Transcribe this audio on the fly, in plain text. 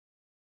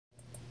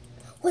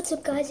What's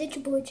up, guys? It's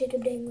your boy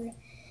Jacob Dangler,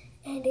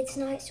 and it's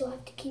night, so I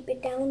have to keep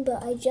it down.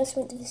 But I just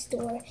went to the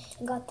store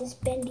and got this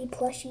bendy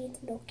plushie,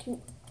 little cute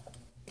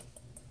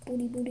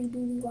booty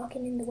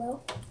walking in the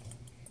well.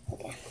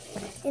 Okay,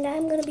 and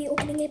I'm gonna be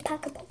opening a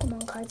pack of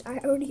Pokemon cards. I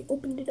already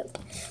opened it up,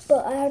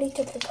 but I already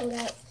took the code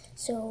out.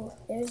 So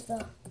there's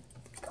the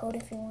code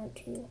if you want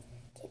to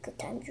take the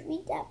time to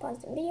read that.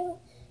 Pause the video,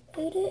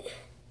 read it,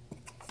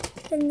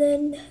 and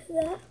then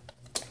that.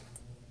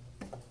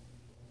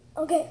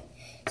 Okay,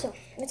 so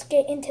let's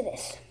get into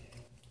this.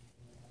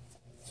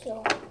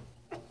 So,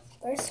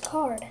 first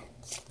card.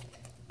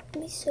 Let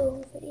me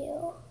show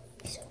video.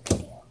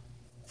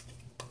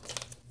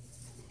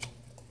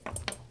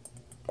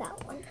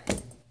 That one.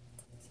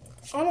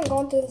 I haven't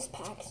gone through this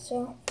pack,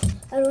 so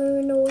I don't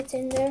even know what's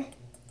in there.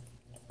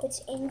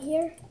 What's in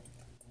here?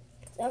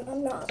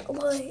 I'm not.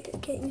 Why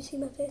can't you see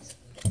my face?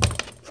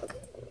 Okay.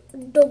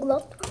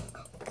 Douglas.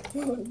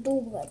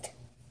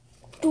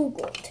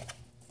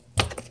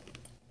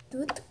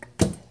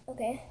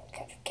 Okay,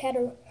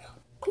 Caterpillar.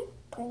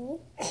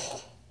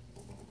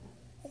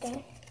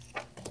 Okay,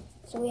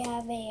 so we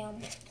have a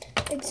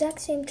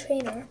exact same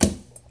trainer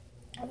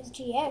as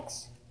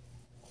GX.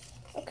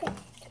 Okay,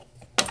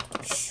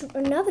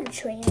 another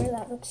trainer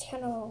that looks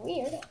kind of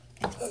weird.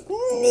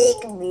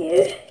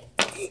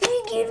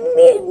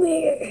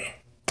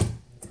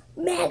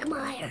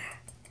 Magmire.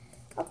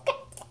 Okay,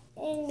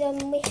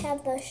 and we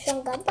have a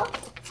Shangaga.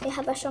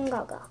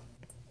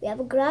 We have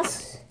a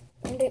grass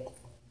and a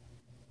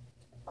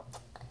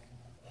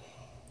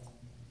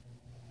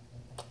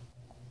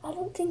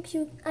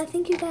I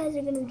think you guys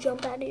are gonna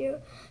jump out of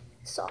your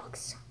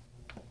socks.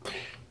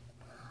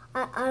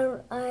 I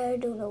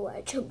don't know why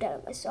I jumped out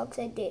of my socks.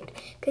 I did,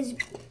 cause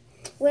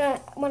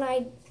when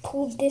I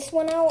pulled this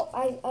one out,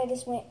 I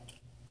just went,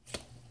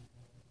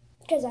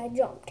 cause I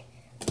jumped.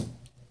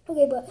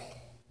 Okay, but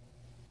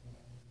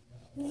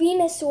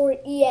Venusaur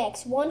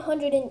EX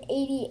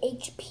 180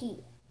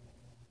 HP.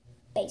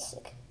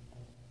 Basic.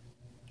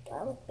 Do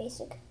I look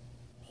basic?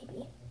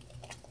 Maybe.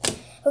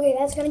 Okay,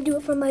 that's gonna do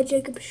it for my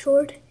Jacob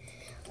Short.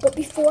 But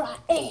before I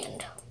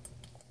end,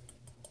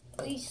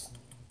 please,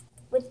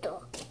 with the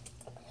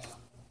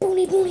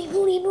booty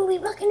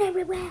rocking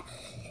everywhere.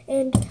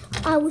 And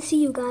I will see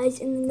you guys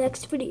in the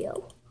next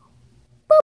video.